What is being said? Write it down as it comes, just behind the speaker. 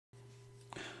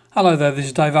Hello there, this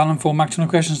is Dave Allen for Maximum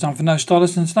Questions Time for No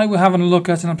Stylist, and today we're having a look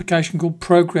at an application called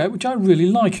Procreate, which I really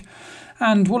like.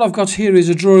 And what I've got here is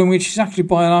a drawing which is actually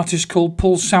by an artist called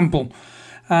Paul Sample,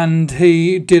 and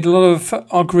he did a lot of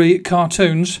ugly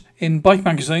cartoons in bike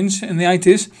magazines in the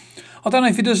 80s. I don't know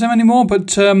if he does them anymore, but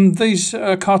these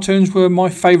cartoons were my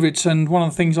favourites, and one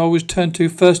of the things I always turned to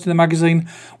first in the magazine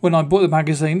when I bought the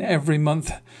magazine every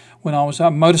month when I was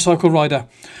a motorcycle rider.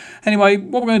 Anyway,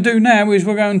 what we're going to do now is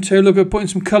we're going to look at putting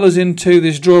some colours into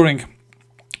this drawing.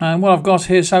 And what I've got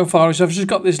here so far is I've just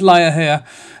got this layer here,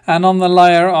 and on the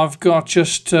layer I've got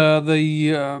just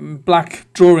the black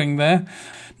drawing there.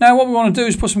 Now what we want to do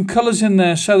is put some colours in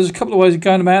there, so there's a couple of ways of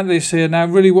going about this here. Now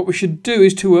really what we should do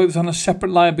is to work this on a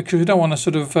separate layer, because we don't want to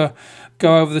sort of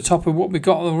go over the top of what we've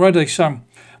got already. So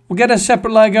we'll get a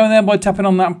separate layer going there by tapping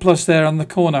on that plus there on the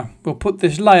corner. We'll put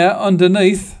this layer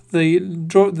underneath the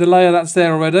layer that's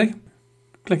there already.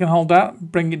 Click and hold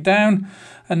that, bring it down,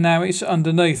 and now it's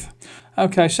underneath.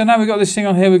 Okay, so now we've got this thing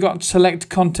on here, we've got select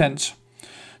content.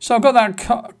 So I've got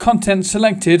that content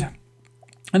selected,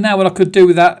 and now what I could do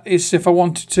with that is, if I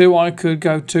wanted to, I could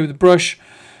go to the brush.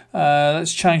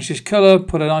 Let's change this colour,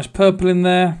 put a nice purple in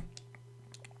there,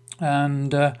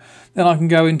 and then I can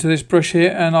go into this brush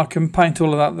here and I can paint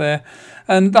all of that there,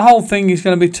 and the whole thing is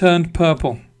going to be turned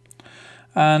purple.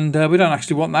 And we don't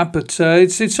actually want that, but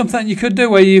it's something you could do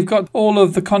where you've got all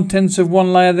of the contents of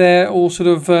one layer there all sort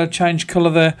of change colour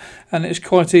there, and it's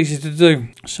quite easy to do.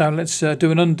 So let's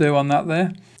do an undo on that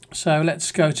there. So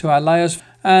let's go to our layers,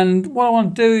 and what I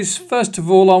want to do is, first of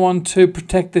all, I want to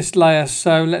protect this layer.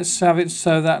 So let's have it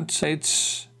so that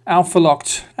it's alpha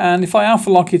locked, and if I alpha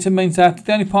lock it, it means that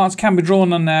the only parts can be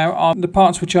drawn on now are the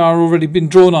parts which are already been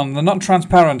drawn on. They're not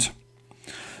transparent.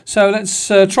 So let's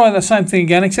try the same thing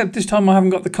again, except this time I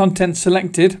haven't got the content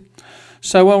selected.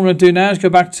 So what I'm going to do now is go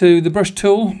back to the brush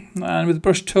tool, and with the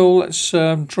brush tool let's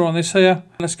draw on this here.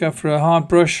 Let's go for a hard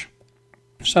brush.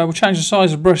 So we'll change the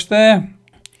size of the brush there,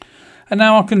 and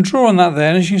now I can draw on that there.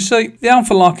 And as you can see, the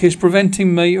alpha lock is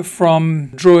preventing me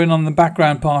from drawing on the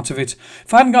background part of it.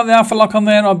 If I hadn't got the alpha lock on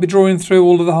there, I'd be drawing through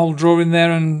all of the whole drawing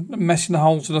there and messing the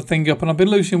whole sort of thing up, and I'd be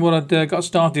losing what I'd got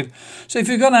started. So if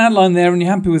you've got an outline there and you're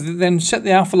happy with it, then set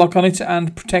the alpha lock on it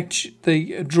and protect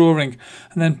the drawing,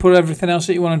 and then put everything else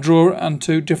that you want to draw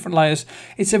onto different layers.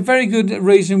 It's a very good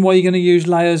reason why you're going to use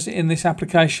layers in this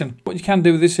application. What you can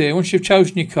do with this here, once you've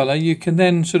chosen your colour, you can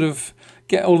then sort of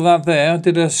get all of that there. I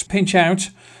did a pinch out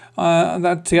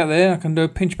that to get there. I can do a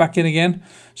pinch back in again,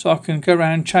 so I can go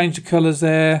around, change the colours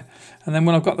there, and then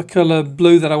when I've got the colour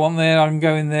blue that I want there, I can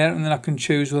go in there and then I can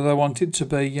choose whether I want it to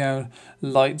be, you know,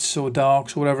 lights or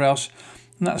darks or whatever else,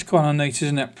 and that's kind of neat,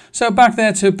 isn't it? So back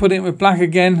there to put it with black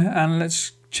again, and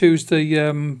let's choose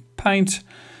the paint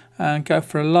and go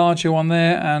for a larger one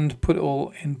there and put it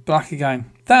all in black again.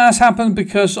 That has happened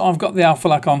because I've got the alpha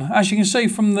lock on. As you can see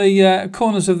from the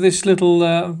corners of this little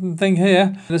thing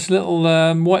here, there's little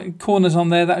white corners on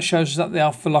there, that shows us that the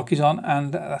alpha lock is on,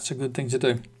 and that's a good thing to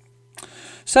do.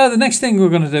 So the next thing we're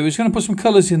going to do is going to put some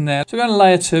colours in there. So we're going to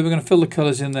layer 2, we're going to fill the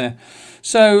colours in there.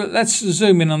 So let's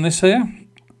zoom in on this here, and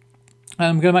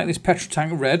I'm going to make this petrol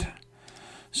tank red.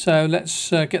 So let's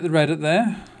get the red up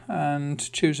there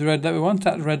and choose the red that we want.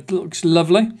 That red looks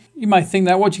lovely. You may think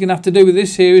that what you're going to have to do with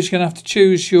this here is you're going to have to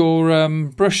choose your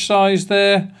brush size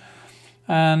there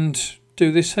and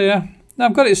do this here. Now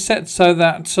I've got it set so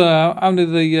that only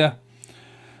the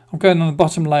I'm going on the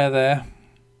bottom layer there,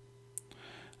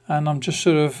 and I'm just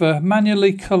sort of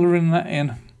manually colouring that in,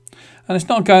 and it's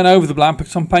not going over the black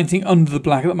because I'm painting under the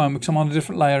black at the moment because I'm on a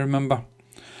different layer, remember.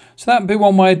 So that'd be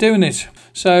one way of doing it.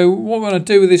 So what we're going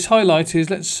to do with this highlight is,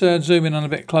 let's zoom in on a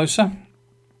bit closer,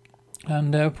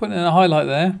 and put in a highlight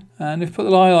there, and if we put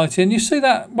the highlight in, you see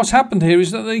that what's happened here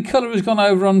is that the colour has gone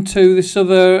over onto this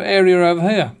other area over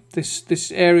here,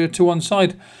 this area to one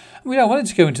side. We don't want it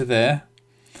to go into there.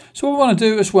 So what we want to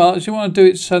do as well is we want to do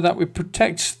it so that we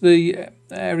protect the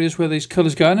areas where these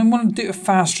colours go, and we want to do it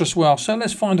faster as well. So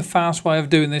let's find a fast way of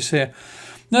doing this here.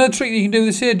 Another trick you can do with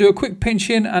this here, do a quick pinch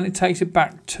in and it takes it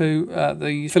back to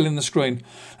the fill in the screen.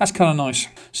 That's kind of nice.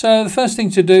 So the first thing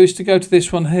to do is to go to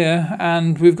this one here,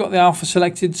 and we've got the alpha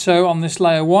selected, so on this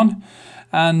layer 1.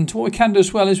 And what we can do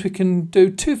as well is we can do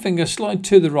 2 finger slide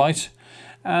to the right,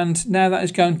 and now that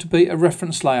is going to be a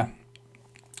reference layer.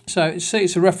 So you see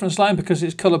it's a reference line because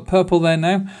it's coloured purple there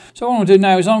now. So what I'm going to do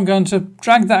now is I'm going to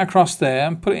drag that across there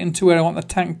and put it into where I want the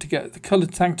tank to get, the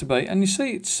coloured tank to be. And you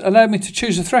see it's allowed me to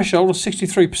choose a threshold of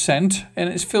 63%, and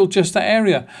it's filled just that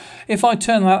area. If I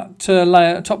turn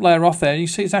that top layer off there, you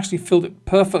see it's actually filled it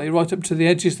perfectly right up to the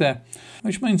edges there,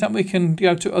 which means that we can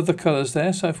go to other colours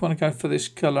there. So if we want to go for this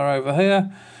colour over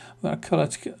here, we're going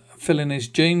to fill in his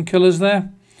jean colours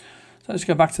there. So let's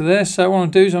go back to there. So what I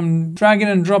want to do is I'm dragging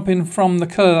and dropping from the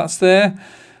colour that's there,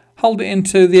 hold it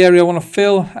into the area I want to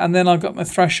fill, and then I've got my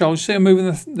threshold. See, I'm moving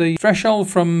the threshold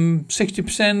from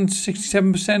 60%,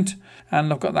 67%,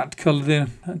 and I've got that coloured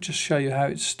in. I'll just show you how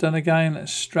it's done again.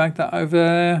 Let's drag that over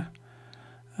there,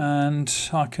 and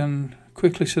I can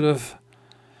quickly sort of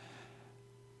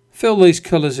fill these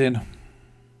colours in.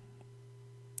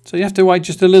 So you have to wait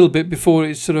just a little bit before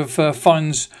it sort of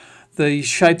finds the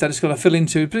shape that it's got to fill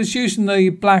into, but it's using the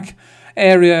black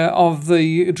area of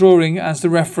the drawing as the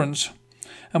reference.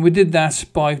 And we did that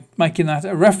by making that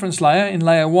a reference layer in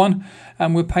layer 1,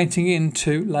 and we're painting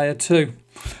into layer 2.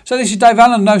 So this is Dave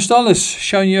Allen, No Stylist,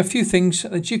 showing you a few things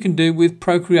that you can do with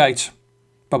Procreate.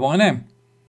 Bye bye now.